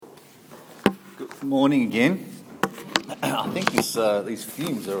Morning again. I think these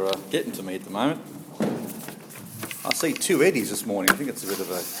fumes are getting to me at the moment. I see two Eddies this morning. I think it's a bit of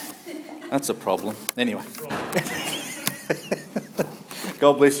that's a problem. Anyway.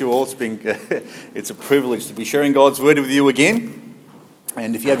 God bless you all. It's a privilege to be sharing God's word with you again.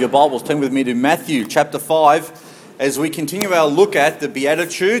 And if you have your Bibles, turn with me to Matthew chapter 5 as we continue our look at the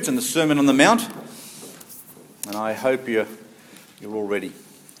Beatitudes and the Sermon on the Mount. And I hope you're all ready.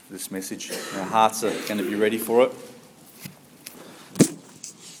 This message. Our hearts are going to be ready for it.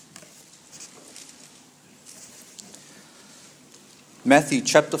 Matthew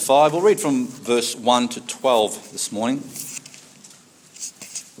chapter 5. We'll read from verse 1 to 12 this morning.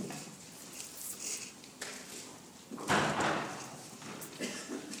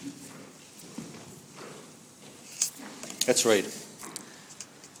 Let's read.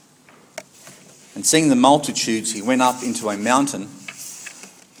 And seeing the multitudes, he went up into a mountain.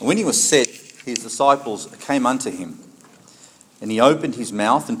 And when he was set, his disciples came unto him. And he opened his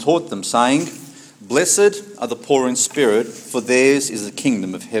mouth and taught them, saying, Blessed are the poor in spirit, for theirs is the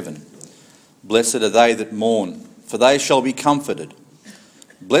kingdom of heaven. Blessed are they that mourn, for they shall be comforted.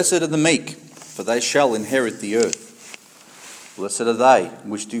 Blessed are the meek, for they shall inherit the earth. Blessed are they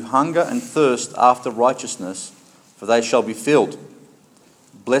which do hunger and thirst after righteousness, for they shall be filled.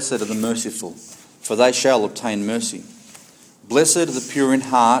 Blessed are the merciful, for they shall obtain mercy. Blessed are the pure in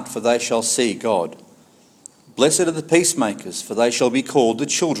heart, for they shall see God. Blessed are the peacemakers, for they shall be called the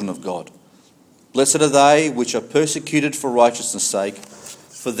children of God. Blessed are they which are persecuted for righteousness' sake,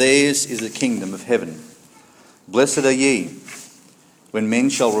 for theirs is the kingdom of heaven. Blessed are ye, when men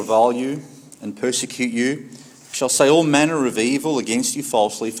shall revile you and persecute you, shall say all manner of evil against you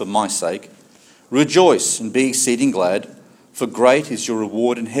falsely for my sake. Rejoice and be exceeding glad, for great is your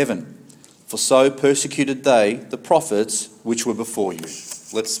reward in heaven. For so persecuted they the prophets which were before you.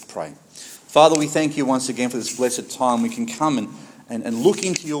 Let's pray. Father, we thank you once again for this blessed time we can come and look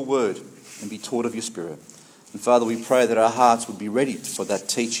into your word and be taught of your Spirit. And Father, we pray that our hearts would be ready for that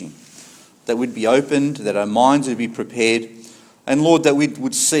teaching, that we'd be opened, that our minds would be prepared, and Lord, that we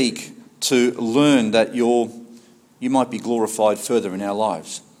would seek to learn that you might be glorified further in our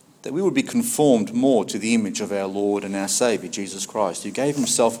lives, that we would be conformed more to the image of our Lord and our Saviour, Jesus Christ, who gave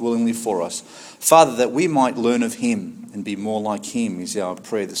himself willingly for us. Father, that we might learn of him and be more like him is our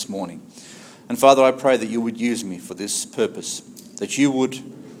prayer this morning. And Father, I pray that you would use me for this purpose, that you would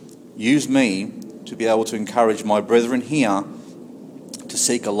use me to be able to encourage my brethren here to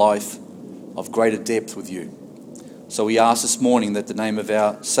seek a life of greater depth with you. So we ask this morning that the name of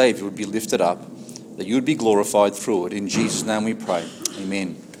our Saviour would be lifted up, that you would be glorified through it. In Jesus' name we pray.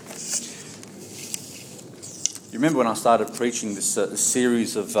 Amen. You remember when I started preaching this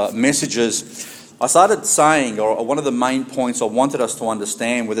series of messages, I started saying, or one of the main points I wanted us to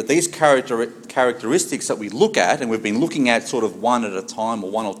understand, were that these characteristics that we look at, and we've been looking at sort of one at a time, or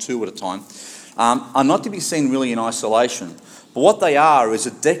one or two at a time, are not to be seen really in isolation. But what they are is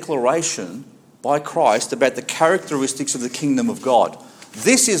a declaration by Christ about the characteristics of the kingdom of God.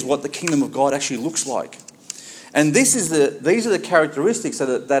 This is what the kingdom of God actually looks like. And these are the characteristics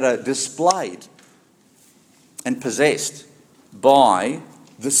that are displayed and possessed by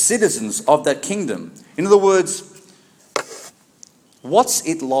the citizens of that kingdom. In other words, what's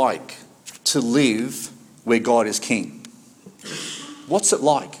it like to live where God is king? What's it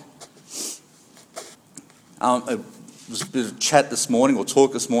like? There was a bit of chat this morning, or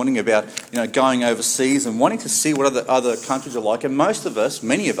talk this morning, about going overseas and wanting to see what other countries are like. And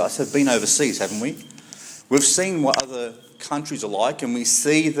many of us have been overseas, haven't we? We've seen what other countries are like, and we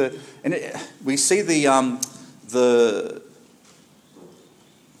see the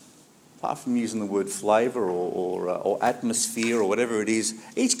apart from using the word flavour or atmosphere or whatever it is,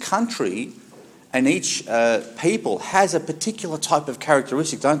 each country and each people has a particular type of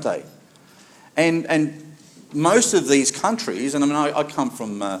characteristic, don't they? And most of these countries, and I come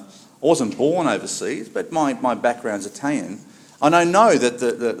from, I wasn't born overseas, but my background's Italian, and I know that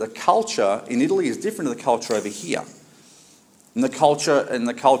the culture in Italy is different to the culture over here. And the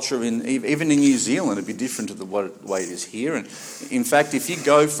culture even in New Zealand would be different to the way it is here. And in fact, if you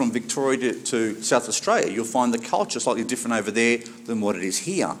go from Victoria to South Australia, you'll find the culture slightly different over there than what it is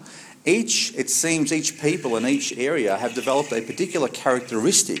here. It seems each people in each area have developed a particular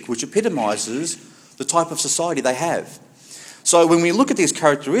characteristic which epitomises the type of society they have. So when we look at these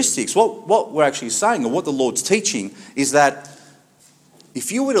characteristics, what we're actually saying, or what the Lord's teaching, is that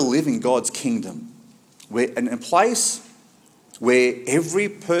if you were to live in God's kingdom, in a place where every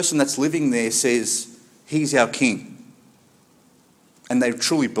person that's living there says, he's our king, and they've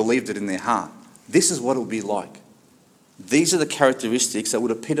truly believed it in their heart, this is what it will be like. These are the characteristics that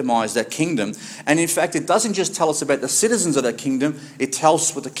would epitomize that kingdom. And in fact, it doesn't just tell us about the citizens of that kingdom, it tells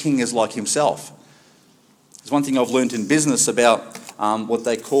us what the king is like himself. There's one thing I've learned in business about what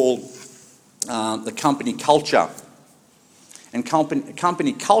they call the company culture. And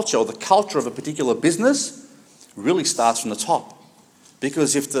company culture, or the culture of a particular business, really starts from the top.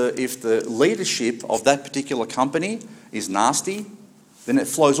 Because if the leadership of that particular company is nasty, then it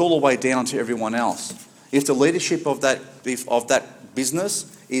flows all the way down to everyone else. If the leadership of that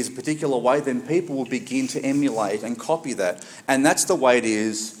business is a particular way, then people will begin to emulate and copy that. And that's the way it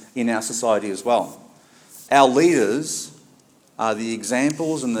is in our society as well. Our leaders are the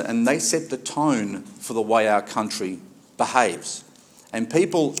examples, and they set the tone for the way our country behaves. And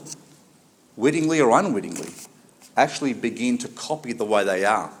people, wittingly or unwittingly, actually begin to copy the way they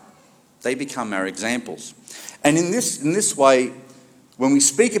are. They become our examples. And in this way, when we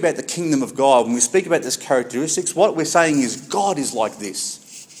speak about the kingdom of God, when we speak about these characteristics, what we're saying is God is like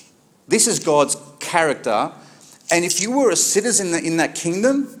this. This is God's character. And if you were a citizen in that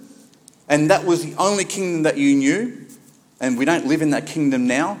kingdom, and that was the only kingdom that you knew, and we don't live in that kingdom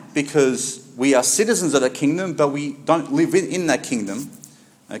now because we are citizens of that kingdom, but we don't live in that kingdom.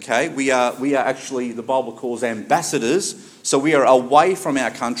 Okay, we are actually, the Bible calls ambassadors. So we are away from our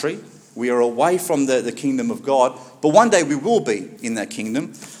country. We are away from the kingdom of God. But one day we will be in that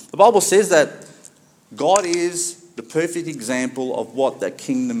kingdom. The Bible says that God is the perfect example of what that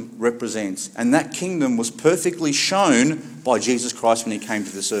kingdom represents. And that kingdom was perfectly shown by Jesus Christ when he came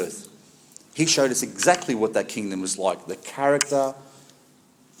to this earth. He showed us exactly what that kingdom was like. The character,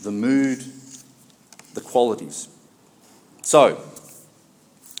 the mood, the qualities. So,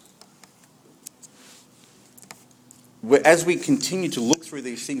 as we continue to look through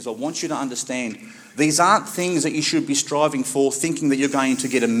these things, I want you to understand these aren't things that you should be striving for, thinking that you're going to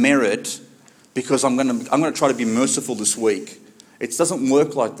get a merit because I'm going to try to be merciful this week. It doesn't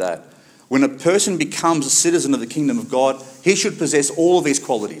work like that. When a person becomes a citizen of the kingdom of God, he should possess all of these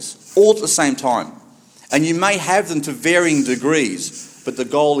qualities, all at the same time. And you may have them to varying degrees, but the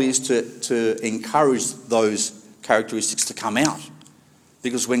goal is to encourage those characteristics to come out.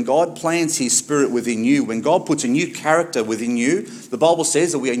 Because when God plants his spirit within you, when God puts a new character within you, the Bible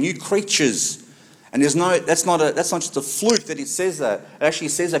says that we are new creatures. And that's not just a fluke that it says that. It actually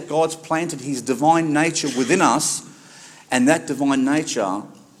says that God's planted his divine nature within us, and that divine nature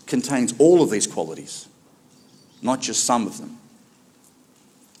contains all of these qualities, not just some of them.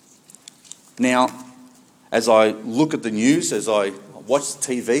 Now, as I look at the news, as I watch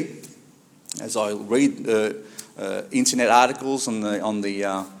TV, as I read internet articles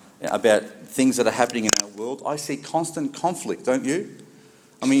about things that are happening in our world, I see constant conflict, don't you?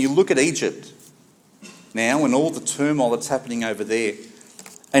 I mean, you look at Egypt now and all the turmoil that's happening over there,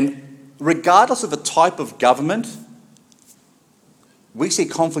 and regardless of the type of government, we see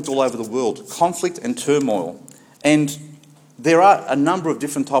conflict all over the world, conflict and turmoil. And there are a number of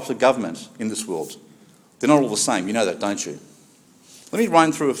different types of government in this world. They're not all the same, you know that, don't you? Let me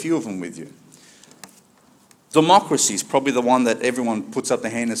run through a few of them with you. Democracy is probably the one that everyone puts up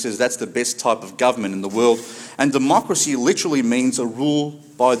their hand and says that's the best type of government in the world. And democracy literally means a rule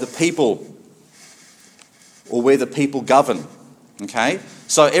by the people, or where the people govern. Okay?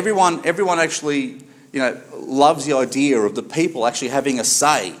 So everyone actually, loves the idea of the people actually having a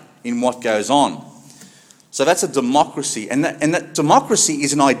say in what goes on. So that's a democracy. And that democracy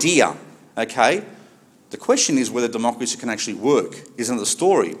is an idea. Okay? The question is whether democracy can actually work, isn't the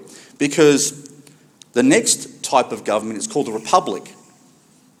story? Because the next type of government is called a republic.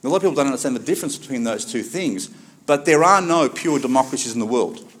 A lot of people don't understand the difference between those two things, but there are no pure democracies in the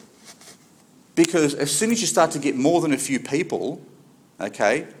world. Because as soon as you start to get more than a few people,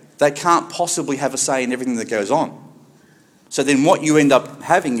 okay, they can't possibly have a say in everything that goes on. So then what you end up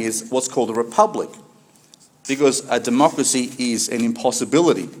having is what's called a republic, because a democracy is an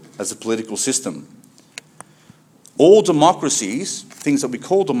impossibility as a political system. All democracies, things that we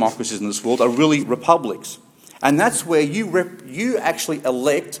call democracies in this world, are really republics. And that's where you actually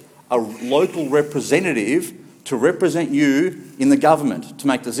elect a local representative to represent you in the government to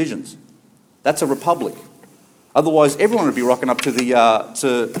make decisions. That's a republic. Otherwise, everyone would be rocking up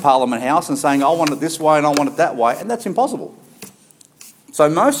to Parliament House and saying, I want it this way and I want it that way, and that's impossible. So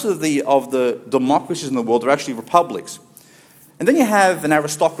most of the democracies in the world are actually republics. And then you have an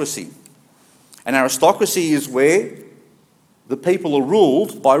aristocracy. An aristocracy is where the people are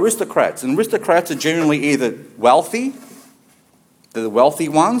ruled by aristocrats. And aristocrats are generally either wealthy, they're the wealthy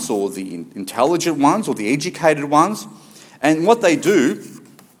ones, or the intelligent ones, or the educated ones. And what they do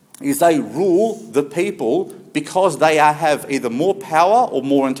is they rule the people because they have either more power or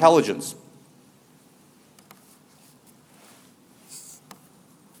more intelligence.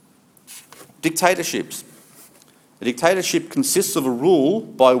 Dictatorships. A dictatorship consists of a rule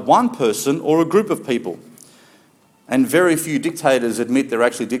by one person or a group of people. And very few dictators admit they're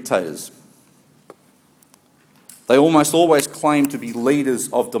actually dictators. They almost always claim to be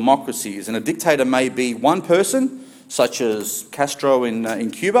leaders of democracies. And a dictator may be one person, such as Castro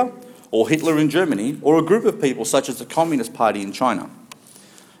in Cuba, or Hitler in Germany, or a group of people, such as the Communist Party in China.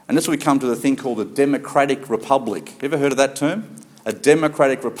 And this we come to the thing called a democratic republic. Ever heard of that term? A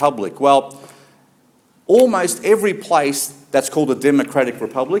democratic republic. Well, almost every place that's called a democratic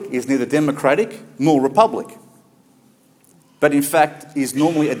republic is neither democratic nor republic, but in fact is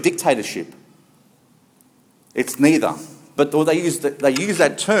normally a dictatorship. It's neither. But they use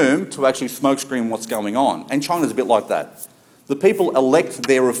that term to actually smokescreen what's going on. And China's a bit like that. The people elect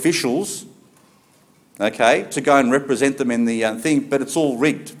their officials, okay, to go and represent them in the thing, but it's all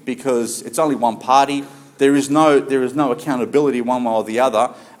rigged because it's only one party. There is no accountability one way or the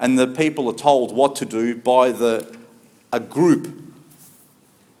other, and the people are told what to do by a group,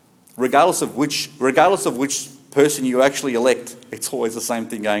 regardless of which person you actually elect. It's always the same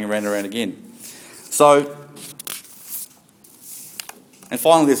thing going around and around again. So, and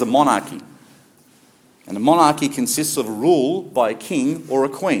finally, there's a monarchy, and a monarchy consists of a rule by a king or a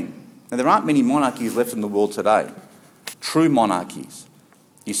queen. Now, there aren't many monarchies left in the world today, true monarchies.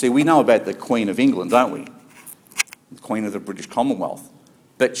 You see, we know about the Queen of England, don't we? The Queen of the British Commonwealth.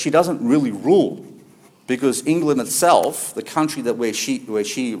 But she doesn't really rule, because England itself, the country where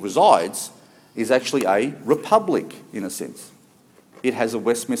she resides, is actually a republic, in a sense. It has a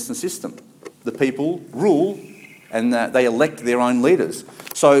Westminster system. The people rule and they elect their own leaders.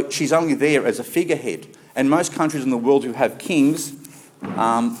 So she's only there as a figurehead. And most countries in the world who have kings,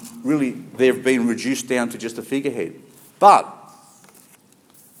 really, they've been reduced down to just a figurehead. But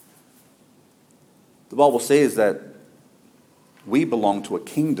the Bible says that we belong to a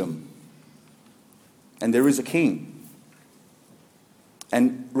kingdom, and there is a king.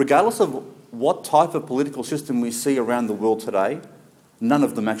 And regardless of what type of political system we see around the world today, none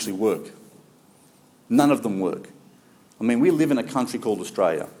of them actually work. None of them work. I mean, we live in a country called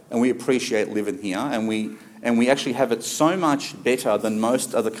Australia, and we appreciate living here, and we actually have it so much better than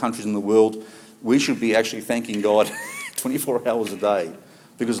most other countries in the world. We should be actually thanking God 24 hours a day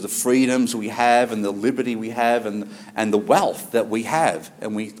because of the freedoms we have and the liberty we have and the wealth that we have,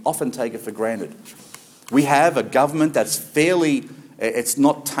 and we often take it for granted. We have a government that's it's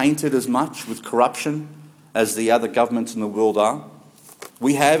not tainted as much with corruption as the other governments in the world are.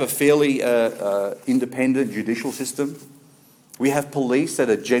 We have a fairly independent judicial system. We have police that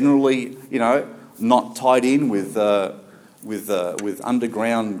are generally, not tied in with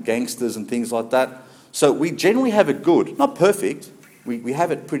underground gangsters and things like that. So we generally have it good. Not perfect. We have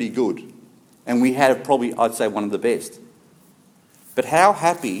it pretty good. And we have probably, I'd say, one of the best. But how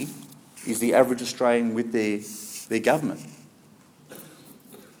happy is the average Australian with their government?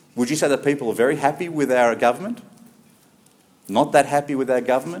 Would you say that people are very happy with our government? Not that happy with our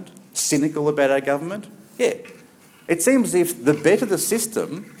government? Cynical about our government? Yeah. It seems as if the better the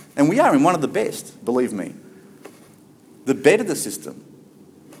system, and we are in one of the best, believe me, the better the system,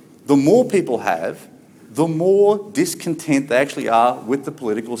 the more people have, the more discontent they actually are with the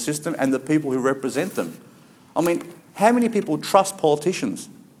political system and the people who represent them. I mean, how many people trust politicians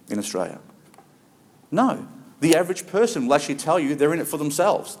in Australia? No. The average person will actually tell you they're in it for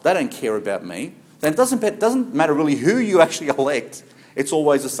themselves. They don't care about me. And it doesn't matter really who you actually elect. It's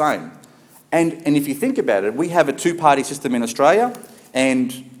always the same. And if you think about it, we have a two-party system in Australia,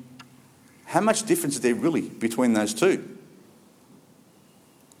 and how much difference is there really between those two?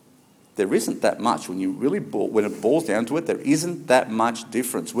 There isn't that much. When it boils down to it, there isn't that much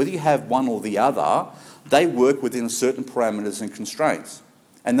difference. Whether you have one or the other, they work within certain parameters and constraints.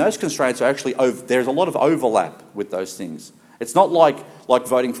 And those constraints are actually, there's a lot of overlap with those things. It's not like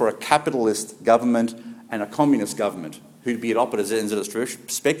voting for a capitalist government and a communist government, who'd be at opposite ends of the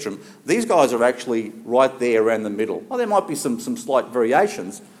spectrum. These guys are actually right there around the middle. Well, there might be some slight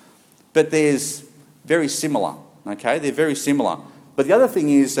variations, but there's very similar, okay? They're very similar. But the other thing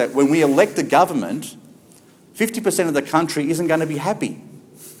is that when we elect a government, 50% of the country isn't going to be happy,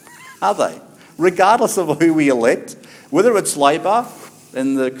 are they? Regardless of who we elect, whether it's Labor,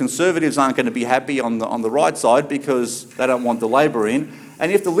 then the Conservatives aren't going to be happy on the right side because they don't want the Labor in.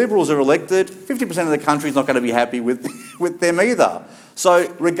 And if the Liberals are elected, 50% of the country is not going to be happy with them either.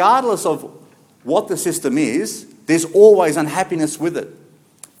 So regardless of what the system is, there's always unhappiness with it.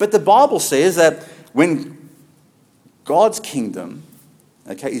 But the Bible says that when God's kingdom,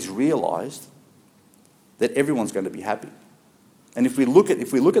 okay, is realised, that everyone's going to be happy. And if we look at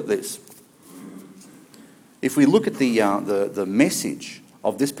this, if we look at the message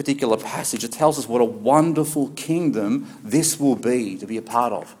of this particular passage, it tells us what a wonderful kingdom this will be to be a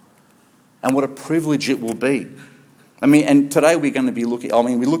part of, and what a privilege it will be. I mean, and today we're going to be looking,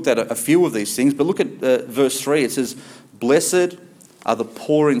 we looked at a few of these things, but look at verse 3. It says, "Blessed are the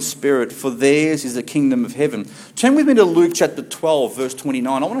poor in spirit, for theirs is the kingdom of heaven." Turn with me to Luke chapter 12, verse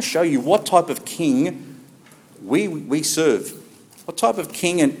 29. I want to show you what type of king we serve. What type of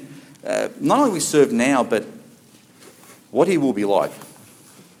king, and not only we serve now, but what he will be like.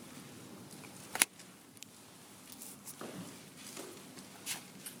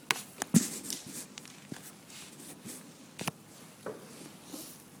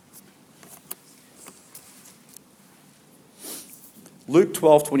 Luke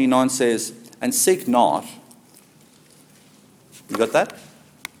 12:29 says, "And seek not," you got that?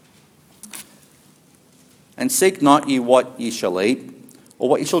 "And seek not ye what ye shall eat, or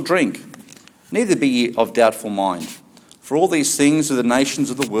what ye shall drink, neither be ye of doubtful mind. For all these things do the nations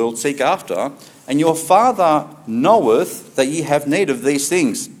of the world seek after, and your Father knoweth that ye have need of these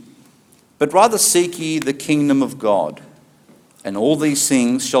things. But rather seek ye the kingdom of God, and all these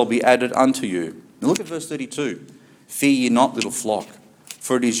things shall be added unto you." Now look at verse 32. "Fear ye not, little flock,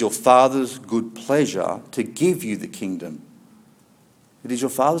 for it is your Father's good pleasure to give you the kingdom." It is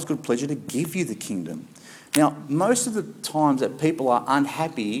your Father's good pleasure to give you the kingdom. Now, most of the times that people are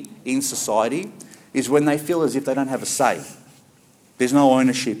unhappy in society is when they feel as if they don't have a say. There's no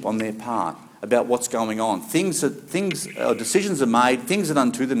ownership on their part about what's going on. Decisions are made, things are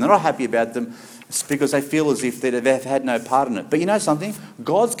done to them, they're not happy about them. It's because they feel as if they've had no part in it. But you know something?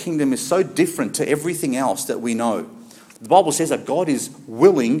 God's kingdom is so different to everything else that we know. The Bible says that God is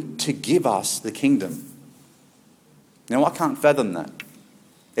willing to give us the kingdom. Now, I can't fathom that.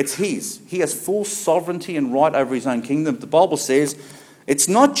 It's His. He has full sovereignty and right over His own kingdom. The Bible says it's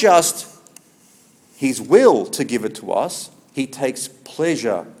not just His will to give it to us, He takes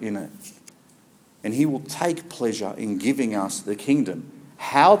pleasure in it. And He will take pleasure in giving us the kingdom.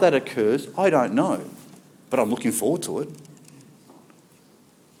 How that occurs, I don't know, but I'm looking forward to it.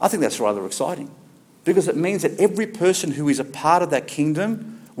 I think that's rather exciting, because it means that every person who is a part of that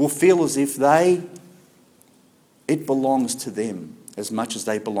kingdom will feel as if it belongs to them as much as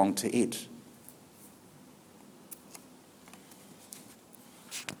they belong to it.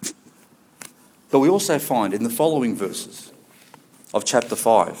 But we also find in the following verses of chapter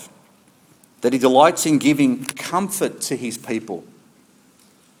 5 that He delights in giving comfort to His people.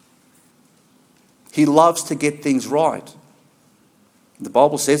 He loves to get things right. The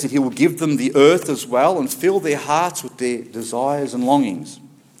Bible says that He will give them the earth as well and fill their hearts with their desires and longings.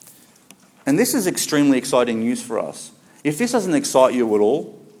 And this is extremely exciting news for us. If this doesn't excite you at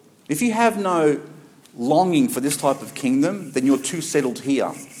all, if you have no longing for this type of kingdom, then you're too settled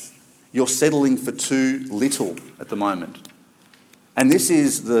here. You're settling for too little at the moment. And this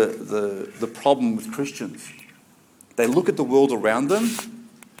is the problem with Christians. They look at the world around them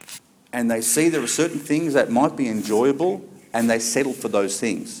and they see there are certain things that might be enjoyable, and they settle for those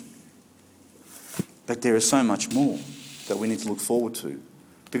things. But there is so much more that we need to look forward to.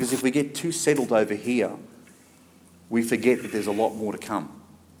 Because if we get too settled over here, we forget that there's a lot more to come.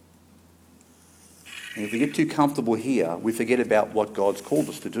 And if we get too comfortable here, we forget about what God's called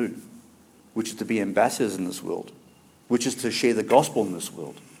us to do, which is to be ambassadors in this world, which is to share the gospel in this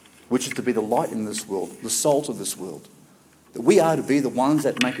world, which is to be the light in this world, the salt of this world. That we are to be the ones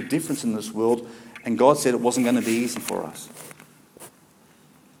that make a difference in this world, and God said it wasn't going to be easy for us.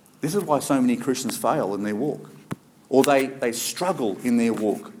 This is why so many Christians fail in their walk, or they struggle in their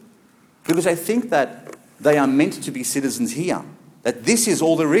walk, because they think that they are meant to be citizens here, that this is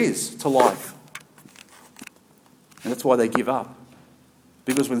all there is to life. And that's why they give up.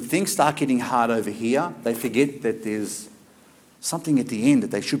 Because when things start getting hard over here, they forget that there's something at the end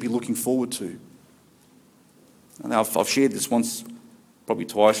that they should be looking forward to. And I've shared this once, probably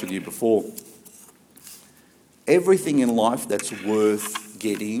twice with you before. Everything in life that's worth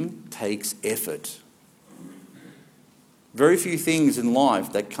getting takes effort. Very few things in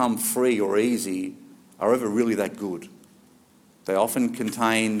life that come free or easy are ever really that good. They often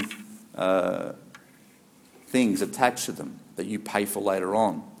contain things attached to them that you pay for later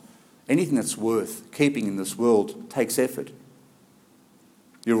on. Anything that's worth keeping in this world takes effort.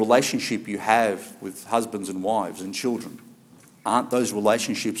 Your relationship you have with husbands and wives and children, aren't those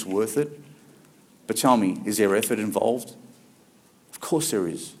relationships worth it? But tell me, is there effort involved? Of course there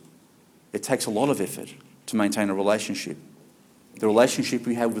is. It takes a lot of effort to maintain a relationship. The relationship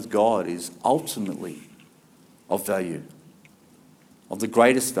we have with God is ultimately of value, of the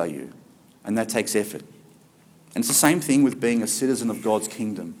greatest value, and that takes effort. And it's the same thing with being a citizen of God's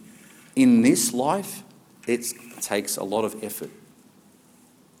kingdom. In this life, it takes a lot of effort.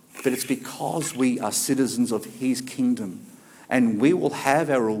 but it's because we are citizens of his kingdom. And we will have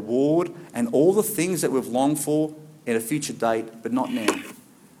our reward and all the things that we've longed for at a future date, but not now.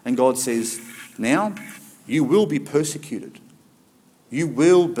 And God says, now you will be persecuted. You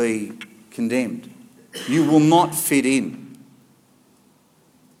will be condemned. You will not fit in.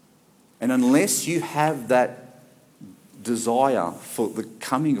 And unless you have that desire for the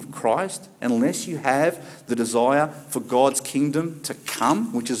coming of Christ, unless you have the desire for God's kingdom to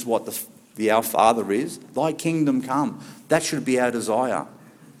come, which is what the Our Father is, thy kingdom come, that should be our desire.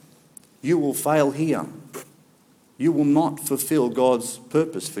 You will fail here. You will not fulfill God's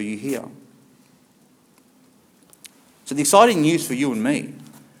purpose for you here. So the exciting news for you and me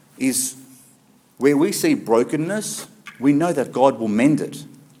is where we see brokenness, we know that God will mend it.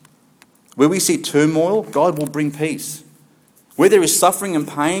 Where we see turmoil, God will bring peace. Where there is suffering and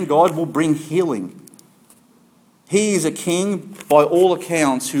pain, God will bring healing. He is a king, by all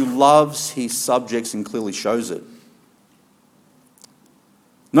accounts, who loves his subjects and clearly shows it.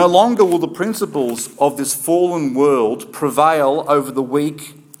 No longer will the principles of this fallen world prevail over the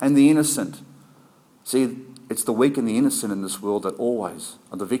weak and the innocent. See, it's the weak and the innocent in this world that always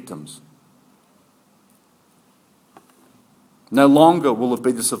are the victims. No longer will it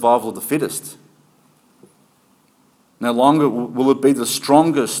be the survival of the fittest. No longer will it be the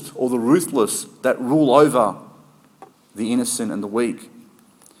strongest or the ruthless that rule over the innocent and the weak.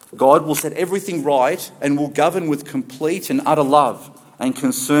 God will set everything right and will govern with complete and utter love and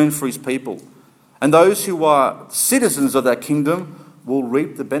concern for his people. And those who are citizens of that kingdom will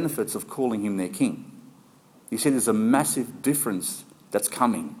reap the benefits of calling him their king. You see, there's a massive difference that's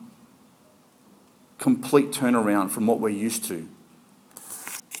coming. Complete turnaround from what we're used to.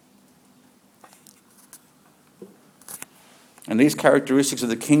 And these characteristics of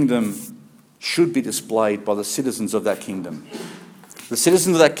the kingdom should be displayed by the citizens of that kingdom. The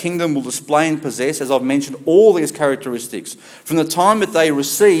citizens of that kingdom will display and possess, as I've mentioned, all these characteristics from the time that they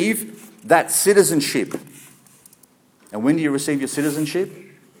receive that citizenship. And when do you receive your citizenship?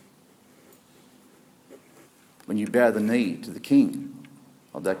 When you bow the knee to the king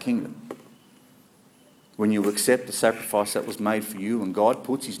of that kingdom. When you accept the sacrifice that was made for you and God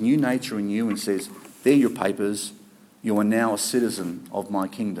puts his new nature in you and says, "There are your papers. You are now a citizen of my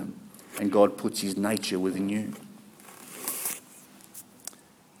kingdom." And God puts his nature within you.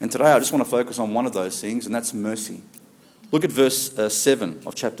 And today I just want to focus on one of those things, and that's mercy. Look at verse 7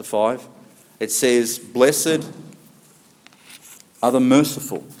 of chapter 5. It says, "Blessed are the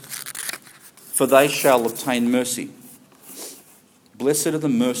merciful, for they shall obtain mercy." Blessed are the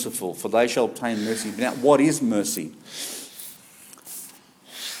merciful, for they shall obtain mercy. Now, what is mercy?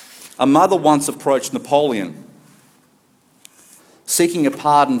 A mother once approached Napoleon, seeking a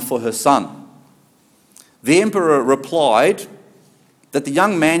pardon for her son. The emperor replied that the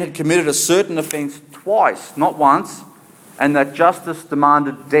young man had committed a certain offence twice, not once, and that justice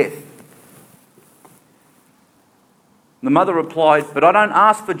demanded death. The mother replied, "But I don't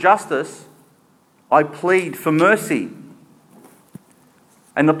ask for justice, I plead for mercy."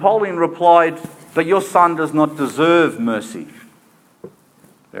 And Napoleon replied, "But your son does not deserve mercy."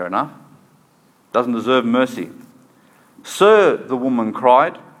 Fair enough. Doesn't deserve mercy. "Sir," the woman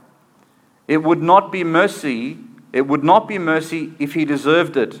cried, it would not be mercy if he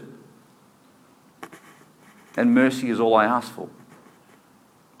deserved it. And mercy is all I ask for."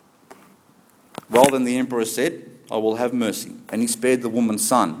 Well, then the emperor said, "I will have mercy." And he spared the woman's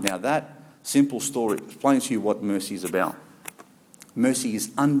son. Now that simple story explains to you what mercy is about. Mercy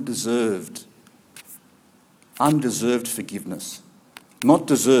is undeserved forgiveness. Not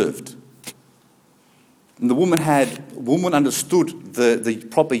deserved. And the woman understood the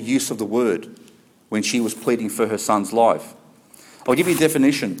proper use of the word when she was pleading for her son's life. I'll give you a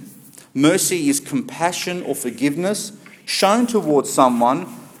definition. Mercy is compassion or forgiveness shown towards someone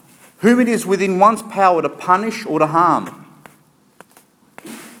whom it is within one's power to punish or to harm.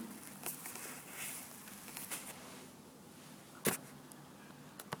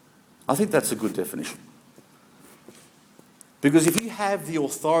 I think that's a good definition. Because if you have the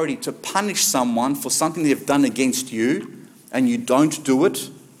authority to punish someone for something they've done against you, and you don't do it,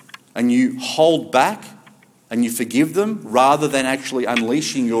 and you hold back, and you forgive them, rather than actually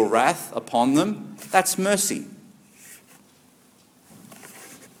unleashing your wrath upon them, that's mercy.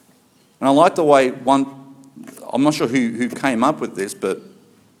 And I like the way I'm not sure who came up with this, but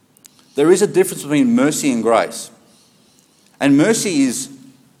there is a difference between mercy and grace. And mercy is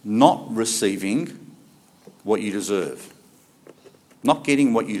not receiving what you deserve. Not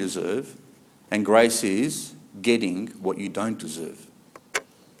getting what you deserve. And grace is getting what you don't deserve.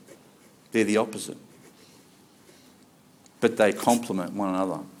 They're the opposite. But they complement one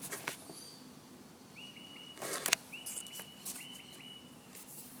another.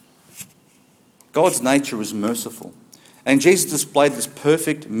 God's nature is merciful. And Jesus displayed this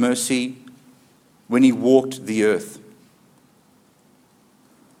perfect mercy when he walked the earth.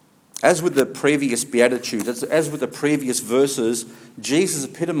 As with the previous Beatitudes, as with the previous verses, Jesus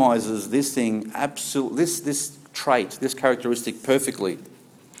epitomizes this thing, this trait, this characteristic perfectly.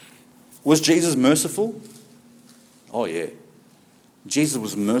 Was Jesus merciful? Oh yeah. Jesus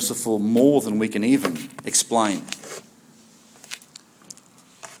was merciful more than we can even explain.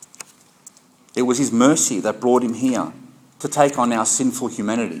 It was his mercy that brought him here to take on our sinful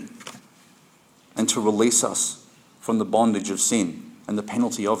humanity and to release us from the bondage of sin and the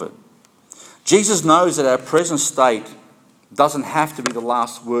penalty of it. Jesus knows that our present state doesn't have to be the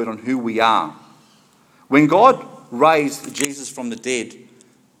last word on who we are. When God raised Jesus from the dead,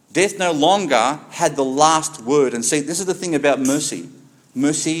 death no longer had the last word. And see, this is the thing about mercy.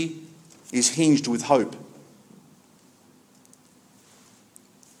 Mercy is hinged with hope.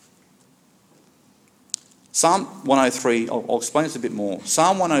 Psalm 103, I'll explain this a bit more.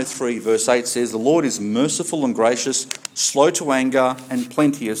 Psalm 103 verse 8 says, "The Lord is merciful and gracious, slow to anger and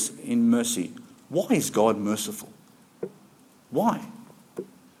plenteous in mercy." Why is God merciful? Why?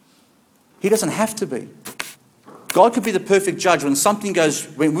 He doesn't have to be. God could be the perfect judge.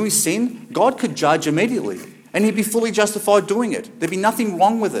 When we sin, God could judge immediately and he'd be fully justified doing it. There'd be nothing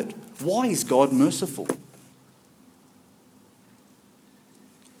wrong with it. Why is God merciful?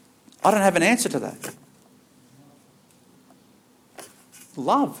 I don't have an answer to that.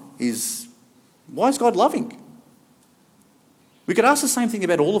 Why is God loving? We could ask the same thing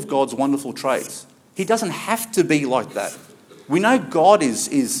about all of God's wonderful traits. He doesn't have to be like that. We know God is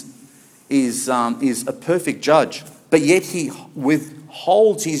a perfect judge, but yet he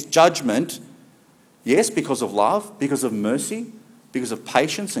withholds his judgment, yes, because of love, because of mercy, because of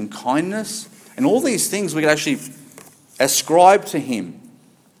patience and kindness, and all these things we could actually ascribe to him.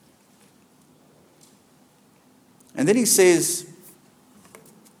 And then he says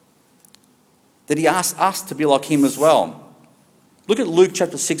that he asks us to be like him as well. Look at Luke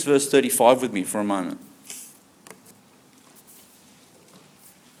chapter 6 verse 35 with me for a moment.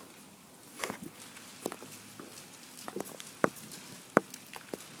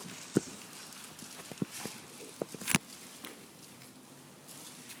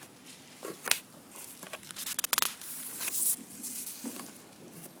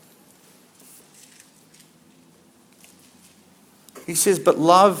 He says, "But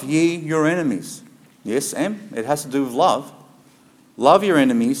love ye your enemies." Yes, it has to do with love. "Love your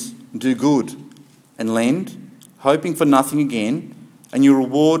enemies, do good, and lend, hoping for nothing again, and your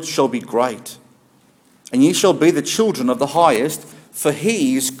reward shall be great. And ye shall be the children of the highest, for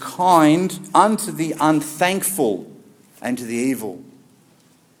he is kind unto the unthankful and to the evil.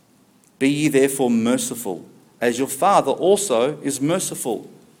 Be ye therefore merciful, as your Father also is merciful."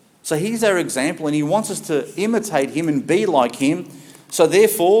 So he's our example, and he wants us to imitate him and be like him. So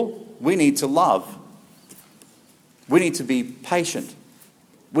therefore, we need to love. We need to be patient.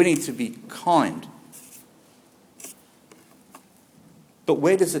 We need to be kind. But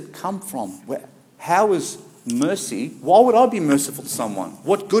where does it come from? How is mercy? Why would I be merciful to someone?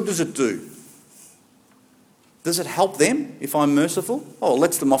 What good does it do? Does it help them if I'm merciful? Oh, it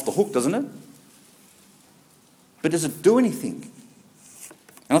lets them off the hook, doesn't it? But does it do anything?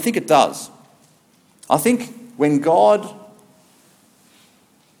 And I think it does. I think when God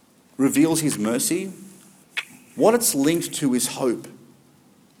reveals his mercy, what it's linked to is hope.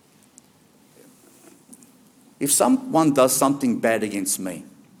 If someone does something bad against me,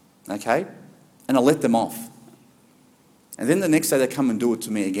 okay, and I let them off, and then the next day they come and do it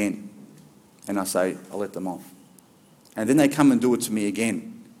to me again, and I say, I let them off. And then they come and do it to me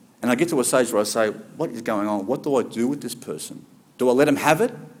again. And I get to a stage where I say, what is going on? What do I do with this person? Do I let them have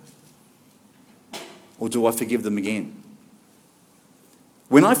it? Or do I forgive them again?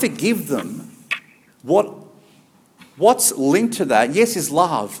 When I forgive them, what's linked to that? Yes, is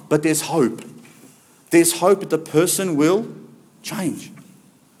love, but there's hope. There's hope that the person will change.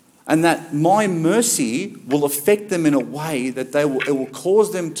 And that my mercy will affect them in a way that it will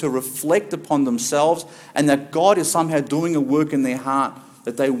cause them to reflect upon themselves, and that God is somehow doing a work in their heart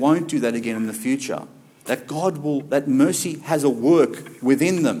that they won't do that again in the future. That mercy has a work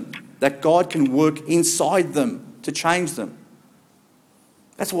within them. That God can work inside them to change them.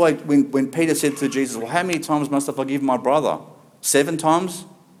 That's why when Peter said to Jesus, well, how many times must I forgive my brother? 7 times?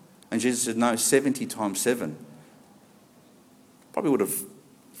 And Jesus said, no, 70 times 7. Probably would have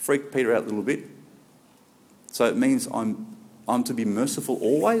freaked Peter out a little bit. So it means I'm to be merciful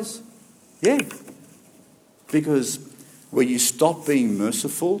always? Yeah. Because where you stop being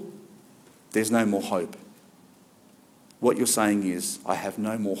merciful, there's no more hope. What you're saying is, I have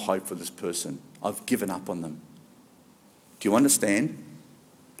no more hope for this person. I've given up on them. Do you understand?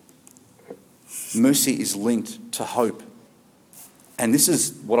 Mercy is linked to hope. And this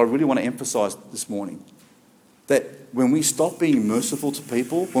is what I really want to emphasize this morning. That when we stop being merciful to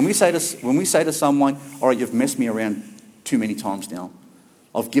people, when we say to someone, all right, you've messed me around too many times now,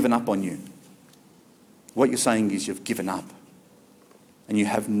 I've given up on you. What you're saying is you've given up. And you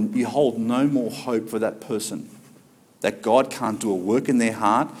hold no more hope for that person. That God can't do a work in their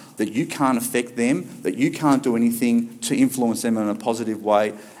heart, that you can't affect them, that you can't do anything to influence them in a positive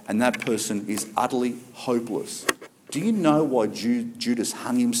way, and that person is utterly hopeless. Do you know why Judas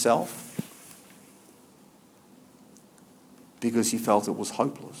hung himself? Because he felt it was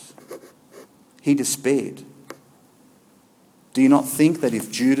hopeless. He despaired. Do you not think that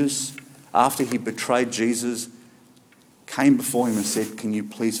if Judas, after he betrayed Jesus, came before him and said, "Can you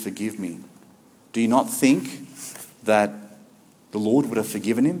please forgive me?" Do you not think that the Lord would have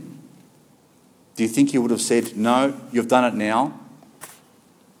forgiven him? Do you think he would have said, "No, you've done it now"?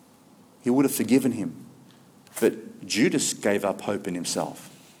 He would have forgiven him. But Judas gave up hope in himself.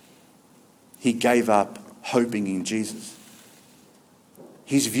 He gave up hoping in Jesus.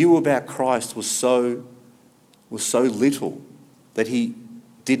 His view about Christ was so little that he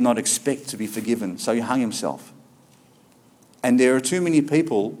did not expect to be forgiven, so he hung himself. And there are too many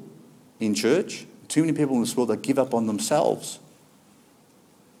people in church, too many people in this world that give up on themselves.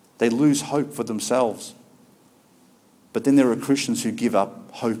 They lose hope for themselves. But then there are Christians who give up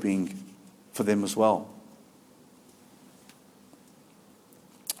hoping for them as well.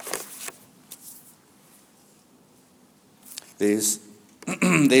 There's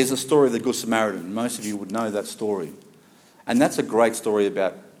a story of the Good Samaritan. Most of you would know that story. And that's a great story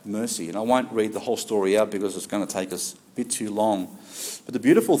about mercy. And I won't read the whole story out because it's going to take us a bit too long. But the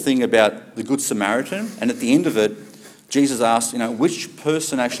beautiful thing about the Good Samaritan, and at the end of it, Jesus asked, which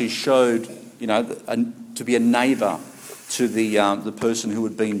person actually showed, to be a neighbour to the person who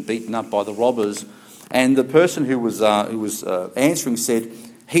had been beaten up by the robbers. And the person who was answering said,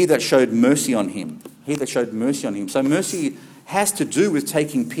 "He that showed mercy on him." He that showed mercy on him. So mercy has to do with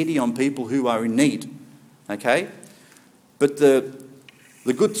taking pity on people who are in need. Okay? But the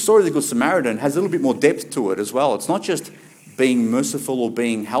good story of the Good Samaritan has a little bit more depth to it as well. It's not just being merciful or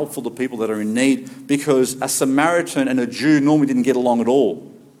being helpful to people that are in need, because a Samaritan and a Jew normally didn't get along at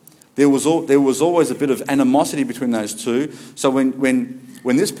all. There was always a bit of animosity between those two. So when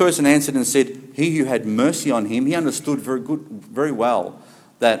this person answered and said, "He who had mercy on him," he understood very well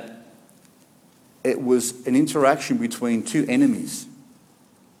that it was an interaction between two enemies.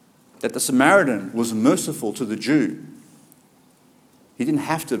 That the Samaritan was merciful to the Jew. He didn't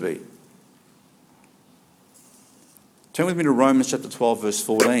have to be. Turn with me to Romans chapter 12, verse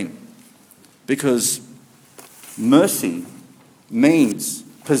 14. Because mercy means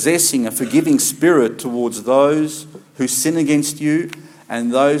possessing a forgiving spirit towards those who sin against you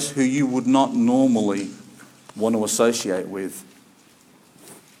and those who you would not normally want to associate with.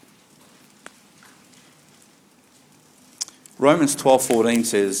 Romans 12:14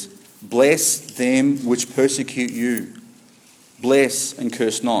 says, "Bless them which persecute you. Bless and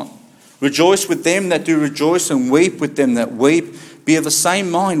curse not. Rejoice with them that do rejoice and weep with them that weep. Be of the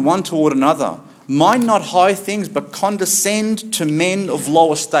same mind one toward another. Mind not high things, but condescend to men of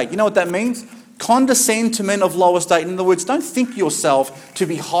low estate." You know what that means? Condescend to men of low estate. In other words, don't think yourself to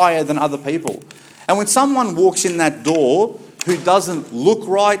be higher than other people. And when someone walks in that door who doesn't look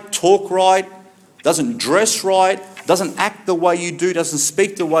right, talk right, doesn't dress right, doesn't act the way you do, doesn't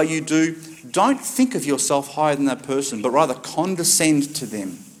speak the way you do, don't think of yourself higher than that person, but rather condescend to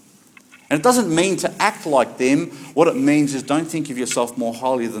them. And it doesn't mean to act like them. What it means is don't think of yourself more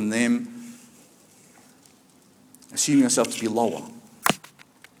highly than them, assuming yourself to be lower.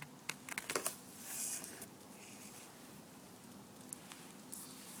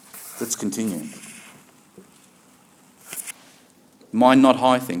 Let's continue. Mind not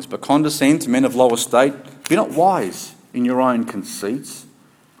high things, but condescend to men of low estate. Be not wise in your own conceits.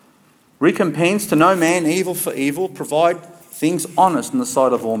 Recompense to no man evil for evil. Provide things honest in the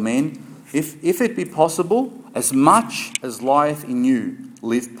sight of all men. If it be possible, as much as lieth in you,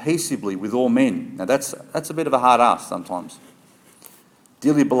 live peaceably with all men. Now that's a bit of a hard ask sometimes.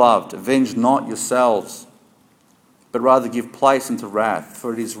 Dearly beloved, avenge not yourselves, but rather give place unto wrath.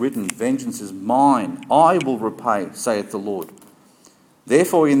 For it is written, "Vengeance is mine, I will repay, saith the Lord."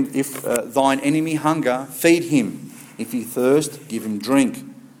 Therefore, if thine enemy hunger, feed him. If he thirst, give him drink.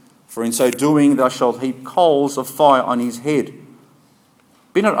 For in so doing thou shalt heap coals of fire on his head.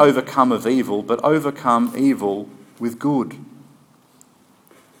 Be not overcome of evil, but overcome evil with good.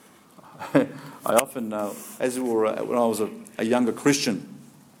 I often, when I was a younger Christian,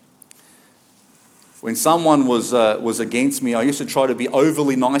 When someone was against me, I used to try to be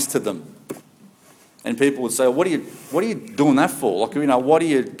overly nice to them. And people would say, what are you doing that for? Like, what are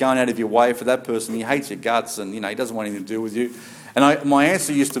you going out of your way for that person? He hates your guts and, he doesn't want anything to do with you. And my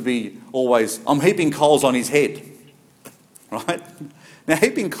answer used to be always, I'm heaping coals on his head. Right? Now,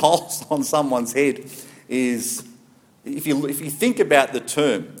 heaping coals on someone's head is, if you think about the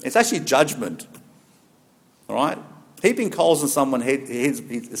term, it's actually judgment. All right? Heaping coals on someone's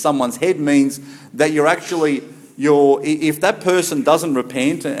head means that if that person doesn't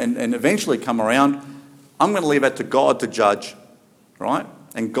repent and eventually come around, I'm going to leave that to God to judge, right?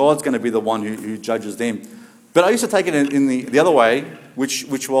 And God's going to be the one who judges them. But I used to take it in the other way,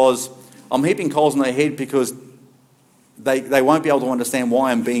 which was, I'm heaping coals on their head because they won't be able to understand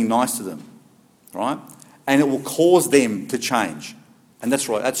why I'm being nice to them, right? And it will cause them to change. And that's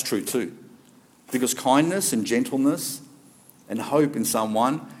right, that's true too. Because kindness and gentleness and hope in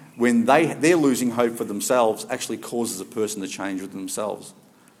someone, when they're losing hope for themselves, actually causes a person to change with themselves.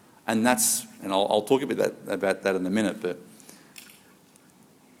 And I'll talk about that in a minute, but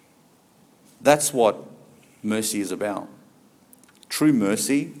that's what mercy is about. True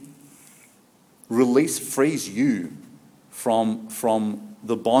mercy frees you from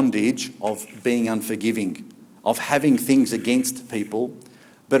the bondage of being unforgiving, of having things against people,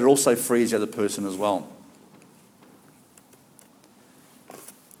 but it also frees the other person as well.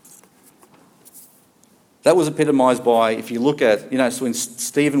 That was epitomised by, if you look at, so when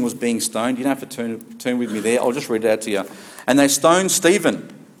Stephen was being stoned, you don't have to turn with me there, I'll just read it out to you. And they stoned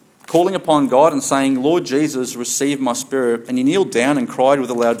Stephen, calling upon God and saying, Lord Jesus, receive my spirit. And he kneeled down and cried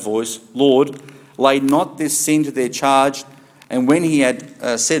with a loud voice, Lord, lay not this sin to their charge. And when he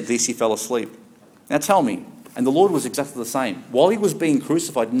had said this, he fell asleep. Now tell me, and the Lord was exactly the same. While he was being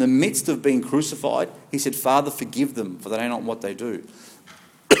crucified, in the midst of being crucified, he said, Father, forgive them, for they know not what they do.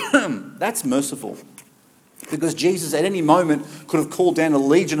 That's merciful. Because Jesus at any moment could have called down a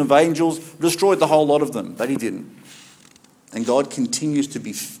legion of angels, destroyed the whole lot of them, but he didn't. And God continues to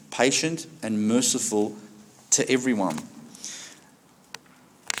be patient and merciful to everyone.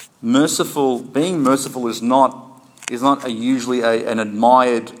 Being merciful is not usually an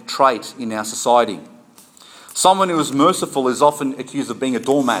admired trait in our society. Someone who is merciful is often accused of being a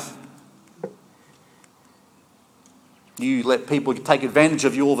doormat. You let people take advantage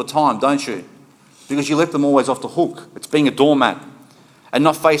of you all the time, don't you? Because you let them always off the hook. It's being a doormat and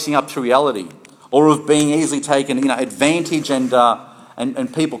not facing up to reality, or of being easily taken, advantage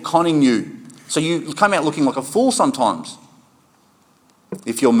and people conning you. So you come out looking like a fool sometimes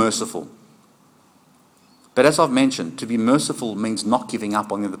if you're merciful. But as I've mentioned, to be merciful means not giving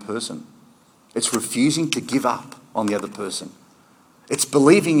up on the other person. It's refusing to give up on the other person. It's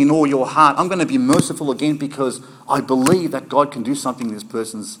believing in all your heart, I'm going to be merciful again because I believe that God can do something in this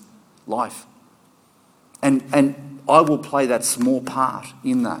person's life. And I will play that small part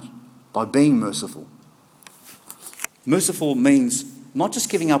in that by being merciful. Merciful means not just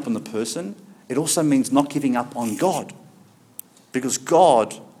giving up on the person, it also means not giving up on God. Because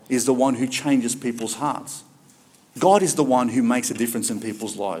God is the one who changes people's hearts. God is the one who makes a difference in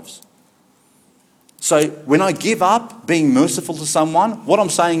people's lives. So when I give up being merciful to someone, what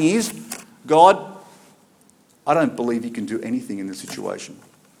I'm saying is, God, I don't believe you can do anything in this situation.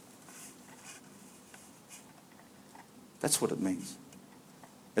 That's what it means.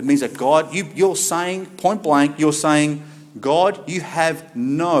 It means that God, you're saying, point blank, you're saying, God, you have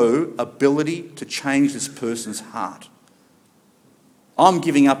no ability to change this person's heart. I'm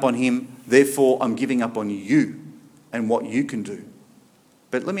giving up on him, therefore I'm giving up on you and what you can do.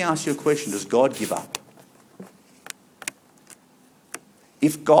 But let me ask you a question. Does God give up?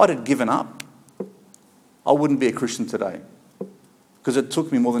 If God had given up, I wouldn't be a Christian today. Because it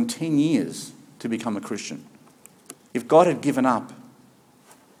took me more than 10 years to become a Christian. If God had given up,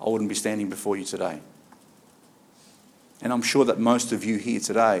 I wouldn't be standing before you today. And I'm sure that most of you here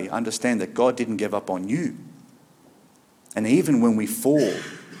today understand that God didn't give up on you. And even when we fall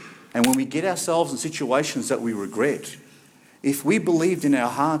and when we get ourselves in situations that we regret, if we believed in our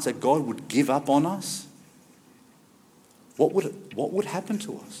hearts that God would give up on us, what would happen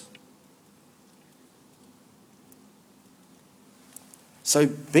to us? So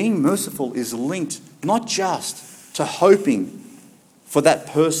being merciful is linked not just to hoping for that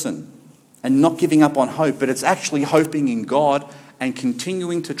person and not giving up on hope, but it's actually hoping in God and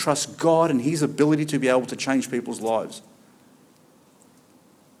continuing to trust God and his ability to be able to change people's lives.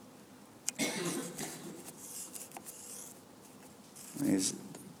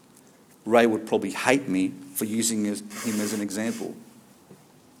 Ray would probably hate me for using him as an example.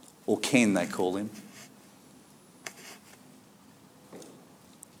 Or Ken, they call him.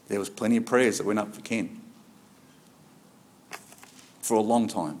 There was plenty of prayers that went up for Ken for a long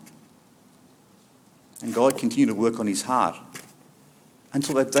time. And God continued to work on his heart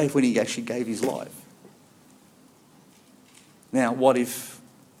until that day when he actually gave his life. Now, what if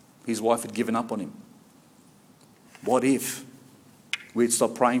his wife had given up on him? What if we'd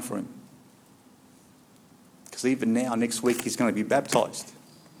stopped praying for him? Because even now, next week, he's going to be baptised.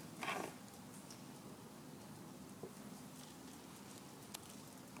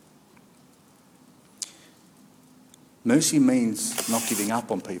 Mercy means not giving up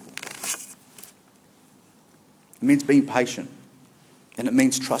on people. It means being patient. And it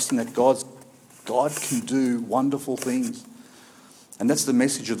means trusting that God can do wonderful things. And that's the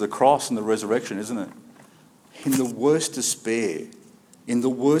message of the cross and the resurrection, isn't it? In the worst despair, in the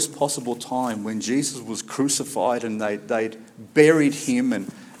worst possible time, when Jesus was crucified and they'd buried him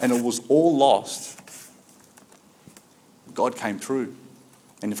and it was all lost, God came through.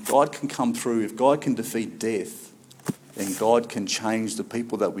 And if God can come through, if God can defeat death, then God can change the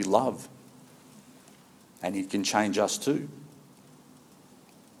people that we love. And he can change us too.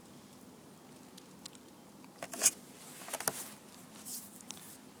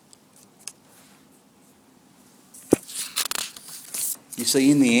 You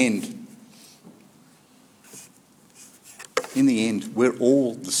see, in the end, we're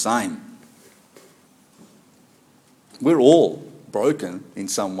all the same. We're all broken in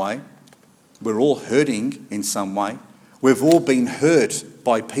some way. We're all hurting in some way. We've all been hurt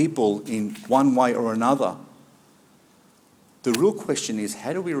by people in one way or another. The real question is,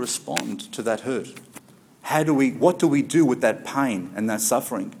 how do we respond to that hurt? What do we do with that pain and that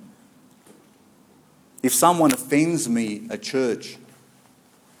suffering? If someone offends me at church,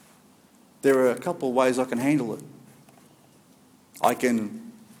 there are a couple of ways I can handle it. I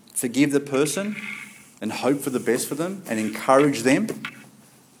can forgive the person and hope for the best for them and encourage them.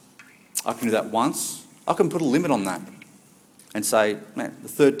 I can do that once. I can put a limit on that and say, man, the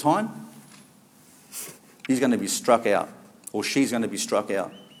third time, he's going to be struck out or she's going to be struck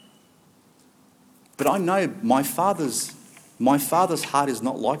out. But I know my father's heart is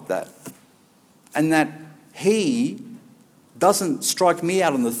not like that. And that he doesn't strike me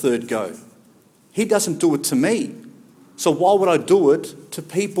out on the third go. He doesn't do it to me. So why would I do it to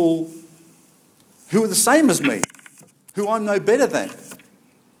people who are the same as me, who I'm no better than?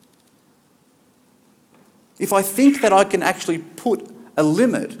 If I think that I can actually put a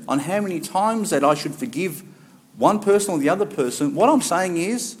limit on how many times that I should forgive one person or the other person, what I'm saying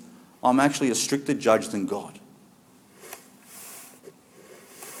is I'm actually a stricter judge than God.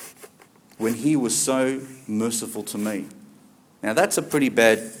 When he was so merciful to me. Now that's a pretty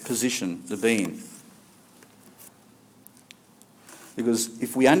bad position to be in. Because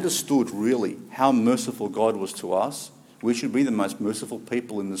if we understood really how merciful God was to us, we should be the most merciful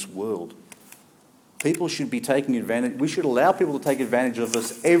people in this world. People should be taking advantage, we should allow people to take advantage of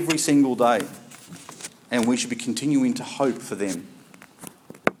us every single day. And we should be continuing to hope for them.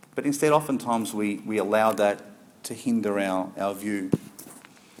 But instead, oftentimes we allow that to hinder our view.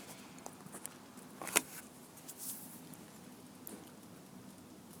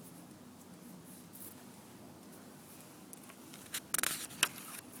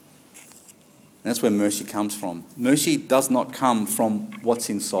 That's where mercy comes from. Mercy does not come from what's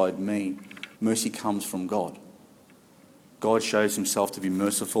inside me. Mercy comes from God. God shows himself to be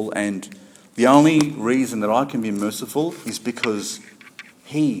merciful, and the only reason that I can be merciful is because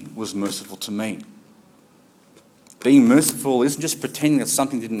he was merciful to me. Being merciful isn't just pretending that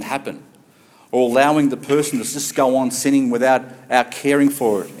something didn't happen or allowing the person to just go on sinning without our caring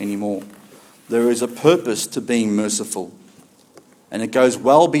for it anymore. There is a purpose to being merciful. And it goes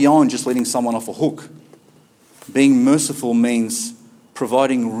well beyond just letting someone off a hook. Being merciful means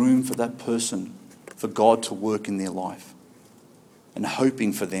providing room for that person, for God to work in their life, and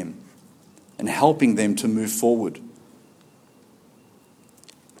hoping for them, and helping them to move forward.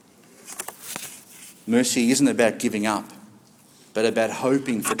 Mercy isn't about giving up, but about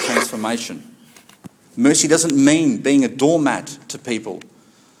hoping for transformation. Mercy doesn't mean being a doormat to people,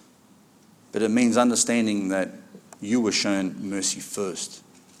 but it means understanding that you were shown mercy first.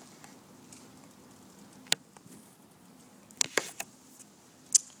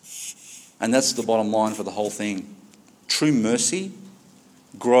 And that's the bottom line for the whole thing. True mercy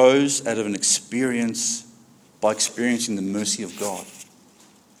grows out of an experience by experiencing the mercy of God.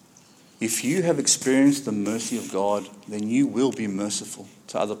 If you have experienced the mercy of God, then you will be merciful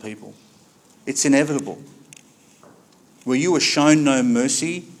to other people. It's inevitable. Where you are shown no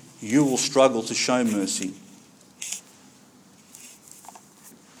mercy, you will struggle to show mercy.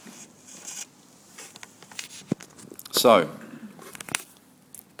 So,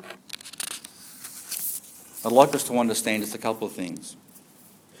 I'd like us to understand just a couple of things.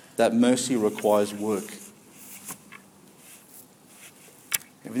 That mercy requires work.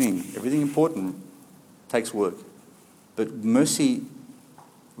 Everything important takes work. But mercy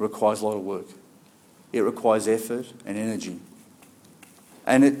requires a lot of work. It requires effort and energy.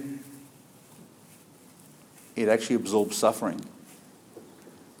 And it actually absorbs suffering.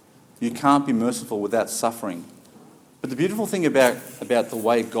 You can't be merciful without suffering. But the beautiful thing about the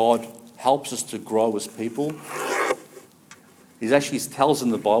way God helps us to grow as people is actually He tells in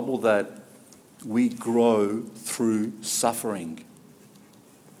the Bible that we grow through suffering.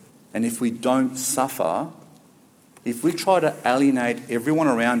 And if we don't suffer, if we try to alienate everyone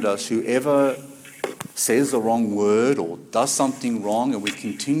around us, whoever says the wrong word or does something wrong, and we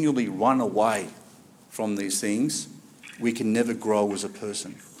continually run away from these things, we can never grow as a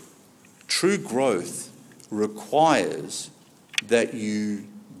person. True growth requires that you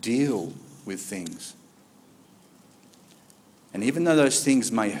deal with things. And even though those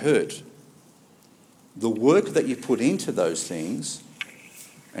things may hurt, the work that you put into those things,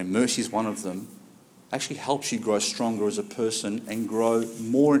 and mercy is one of them, actually helps you grow stronger as a person and grow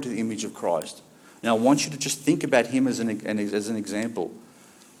more into the image of Christ. Now I want you to just think about him as an example.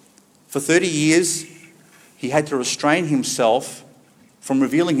 For 30 years, he had to restrain himself from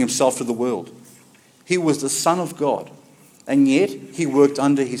revealing himself to the world. He was the Son of God, and yet he worked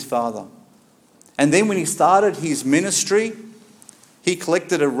under his Father. And then when he started his ministry, he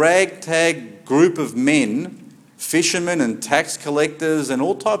collected a ragtag group of men, fishermen and tax collectors and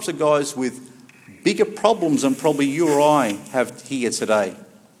all types of guys with bigger problems than probably you or I have here today.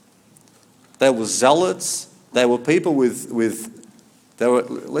 They were zealots. They were people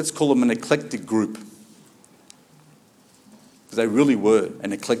let's call them an eclectic group. They really were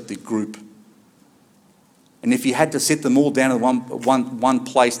an eclectic group. And if you had to sit them all down in one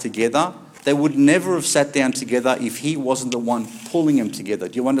place together, they would never have sat down together if he wasn't the one pulling them together.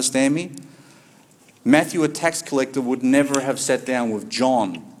 Do you understand me? Matthew, a tax collector, would never have sat down with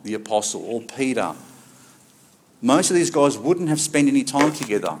John, the apostle, or Peter. Most of these guys wouldn't have spent any time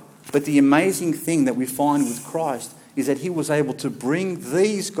together. But the amazing thing that we find with Christ is that he was able to bring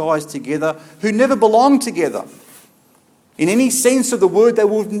these guys together who never belonged together. In any sense of the word,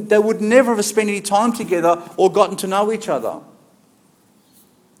 they would never have spent any time together or gotten to know each other.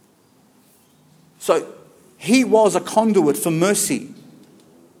 So he was a conduit for mercy.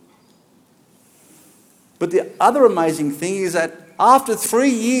 But the other amazing thing is that after 3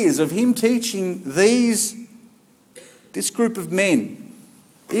 years of him teaching this group of men,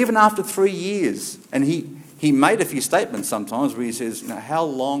 even after 3 years, and he made a few statements sometimes where he says, how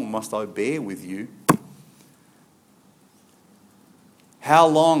long must I bear with you? How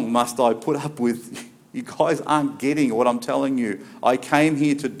long must I put up with you guys aren't getting what I'm telling you? I came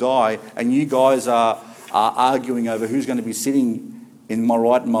here to die, and you guys are arguing over who's going to be sitting in my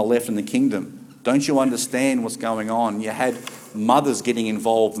right and my left in the kingdom. Don't you understand what's going on? You had mothers getting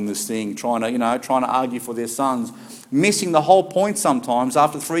involved in this thing, trying to argue for their sons, missing the whole point sometimes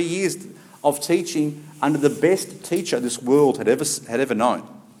after 3 years of teaching under the best teacher this world had ever known.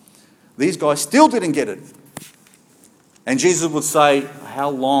 These guys still didn't get it. And Jesus would say,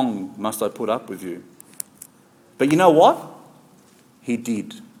 how long must I put up with you? But you know what? He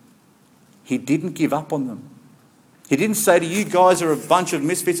did. He didn't give up on them. He didn't say to you guys are a bunch of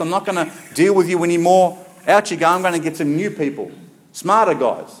misfits. I'm not going to deal with you anymore. Out you go. I'm going to get some new people. Smarter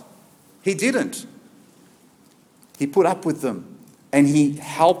guys. He didn't. He put up with them. And he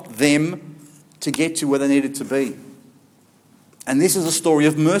helped them to get to where they needed to be. And this is a story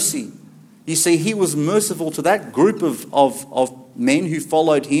of mercy. You see, he was merciful to that group of men who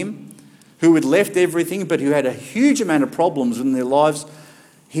followed him, who had left everything, but who had a huge amount of problems in their lives.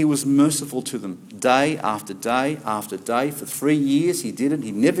 He was merciful to them day after day after day. For 3 years he did it.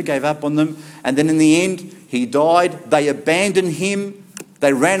 He never gave up on them. And then in the end, he died. They abandoned him.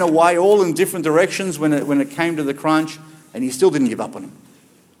 They ran away all in different directions when it came to the crunch. And he still didn't give up on them.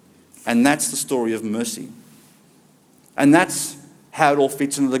 And that's the story of mercy. And that's how it all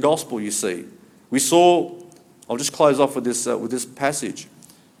fits into the gospel, you see. We saw, I'll just close off with this passage.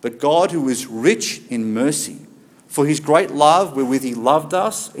 But God, who is rich in mercy, for his great love wherewith he loved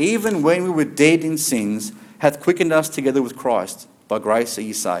us, even when we were dead in sins, hath quickened us together with Christ. By grace are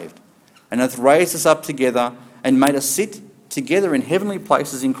ye saved. And hath raised us up together and made us sit together in heavenly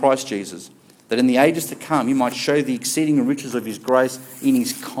places in Christ Jesus, that in the ages to come he might show the exceeding riches of his grace in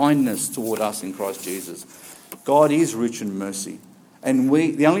his kindness toward us in Christ Jesus. God is rich in mercy. And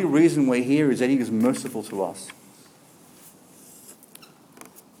the only reason we're here is that he is merciful to us.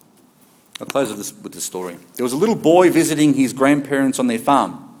 I'll close with this story. There was a little boy visiting his grandparents on their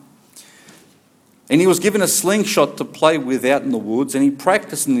farm. And he was given a slingshot to play with out in the woods, and he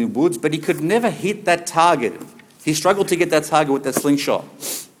practiced in the woods, but he could never hit that target. He struggled to get that target with that slingshot.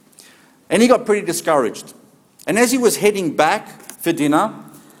 And he got pretty discouraged. And as he was heading back for dinner,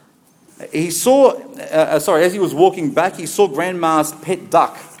 as he was walking back, he saw Grandma's pet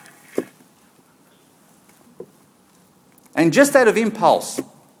duck. And just out of impulse,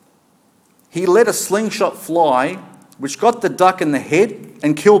 he let a slingshot fly, which got the duck in the head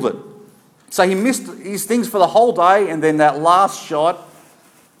and killed it. So he missed his things for the whole day, and then that last shot,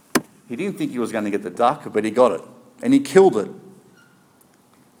 he didn't think he was going to get the duck, but he got it. And he killed it.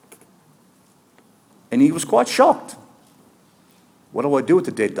 And he was quite shocked. What do I do with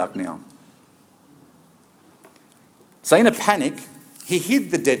the dead duck now? So in a panic, he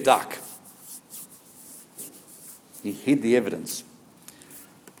hid the dead duck. He hid the evidence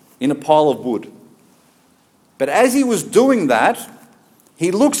in a pile of wood. But as he was doing that,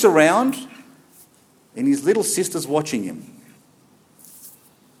 he looks around and his little sister's watching him.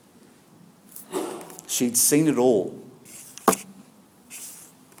 She'd seen it all.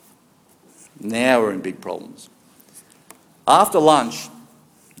 Now we're in big problems. After lunch,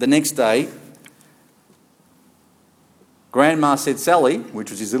 the next day, Grandma said, "Sally,"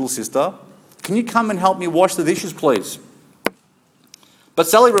 which was his little sister, "can you come and help me wash the dishes, please?" But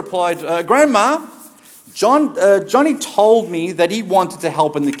Sally replied, "Grandma, Johnny told me that he wanted to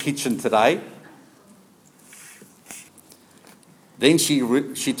help in the kitchen today." Then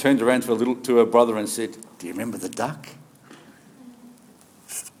she turned around to her brother and said, "Do you remember the duck?"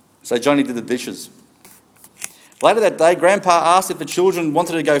 So Johnny did the dishes. Later that day, Grandpa asked if the children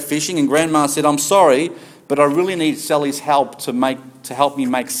wanted to go fishing, and Grandma said, "I'm sorry, but I really need Sally's help to help me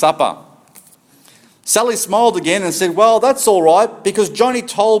make supper." Sally smiled again and said, "Well, that's all right, because Johnny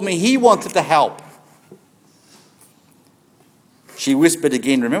told me he wanted to help." She whispered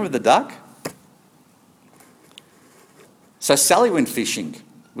again, "Remember the duck?" So Sally went fishing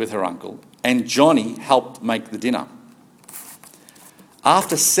with her uncle, and Johnny helped make the dinner.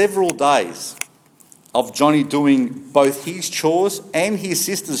 After several days of Johnny doing both his chores and his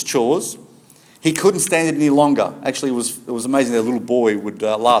sister's chores, he couldn't stand it any longer. Actually, it was amazing that little boy would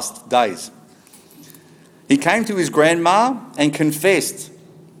last days. He came to his grandma and confessed.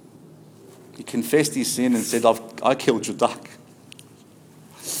 He confessed his sin and said, I killed your duck."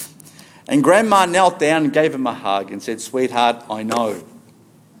 And Grandma knelt down and gave him a hug and said, "Sweetheart, I know.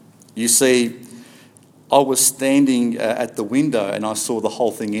 You see, I was standing at the window and I saw the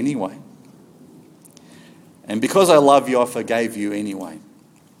whole thing anyway. And because I love you, I forgave you anyway.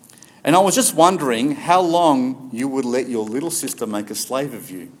 And I was just wondering how long you would let your little sister make a slave of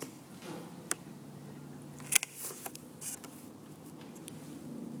you."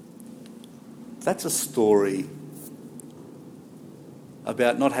 That's a story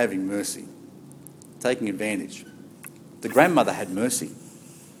about not having mercy, taking advantage. The grandmother had mercy.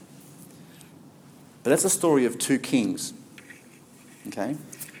 But that's a story of two kings. Okay?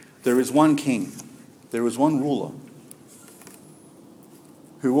 There is one king, there is one ruler,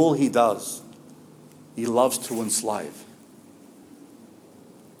 who all he does, he loves to enslave.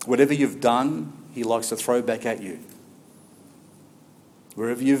 Whatever you've done, he likes to throw back at you.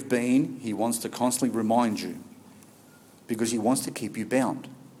 Wherever you've been, he wants to constantly remind you, because he wants to keep you bound.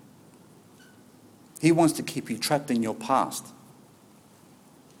 He wants to keep you trapped in your past.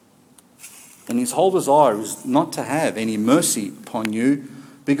 And his whole desire is not to have any mercy upon you,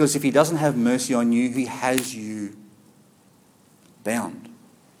 because if he doesn't have mercy on you, he has you bound.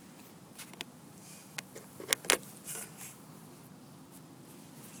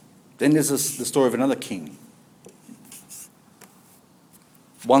 Then there's the story of another king.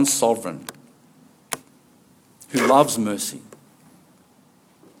 One sovereign who loves mercy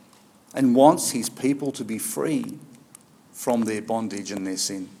and wants his people to be free from their bondage and their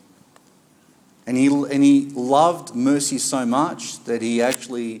sin. And he loved mercy so much that he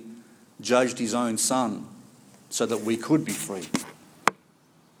actually judged his own son so that we could be free.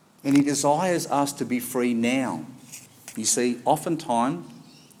 And he desires us to be free now. You see, oftentimes,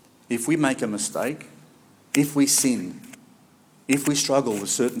 if we make a mistake, if we sin, if we struggle with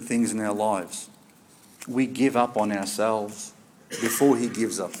certain things in our lives, we give up on ourselves before he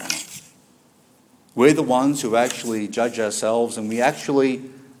gives up on us. We're the ones who actually judge ourselves, and we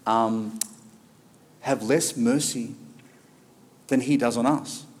actually have less mercy than he does on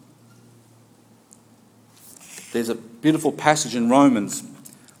us. There's a beautiful passage in Romans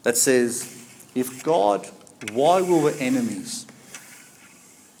that says, if God, while we were enemies,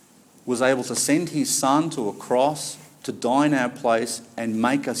 was able to send his son to a cross to die in our place and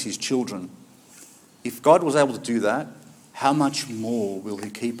make us his children, if God was able to do that, how much more will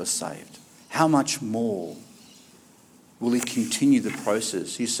he keep us saved? how much more will he continue the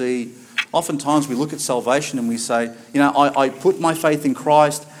process? You see, oftentimes we look at salvation and we say, I put my faith in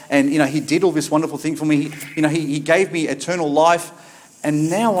Christ and, he did all this wonderful thing for me. He gave me eternal life and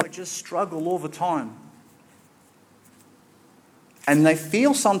now I just struggle all the time. And they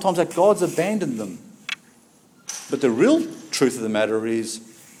feel sometimes that God's abandoned them. But the real truth of the matter is,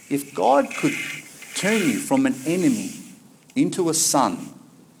 if God could turn you from an enemy into a son,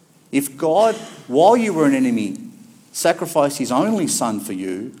 if God, while you were an enemy, sacrificed his only son for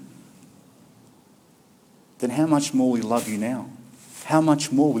you, then how much more will he love you now? How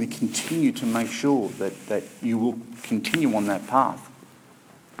much more will he continue to make sure that you will continue on that path?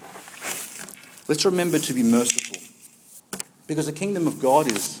 Let's remember to be merciful, because the kingdom of God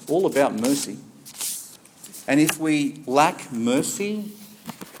is all about mercy. And if we lack mercy,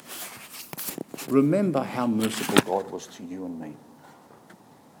 remember how merciful God was to you and me.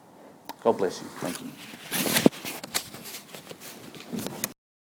 God bless you. Thank you.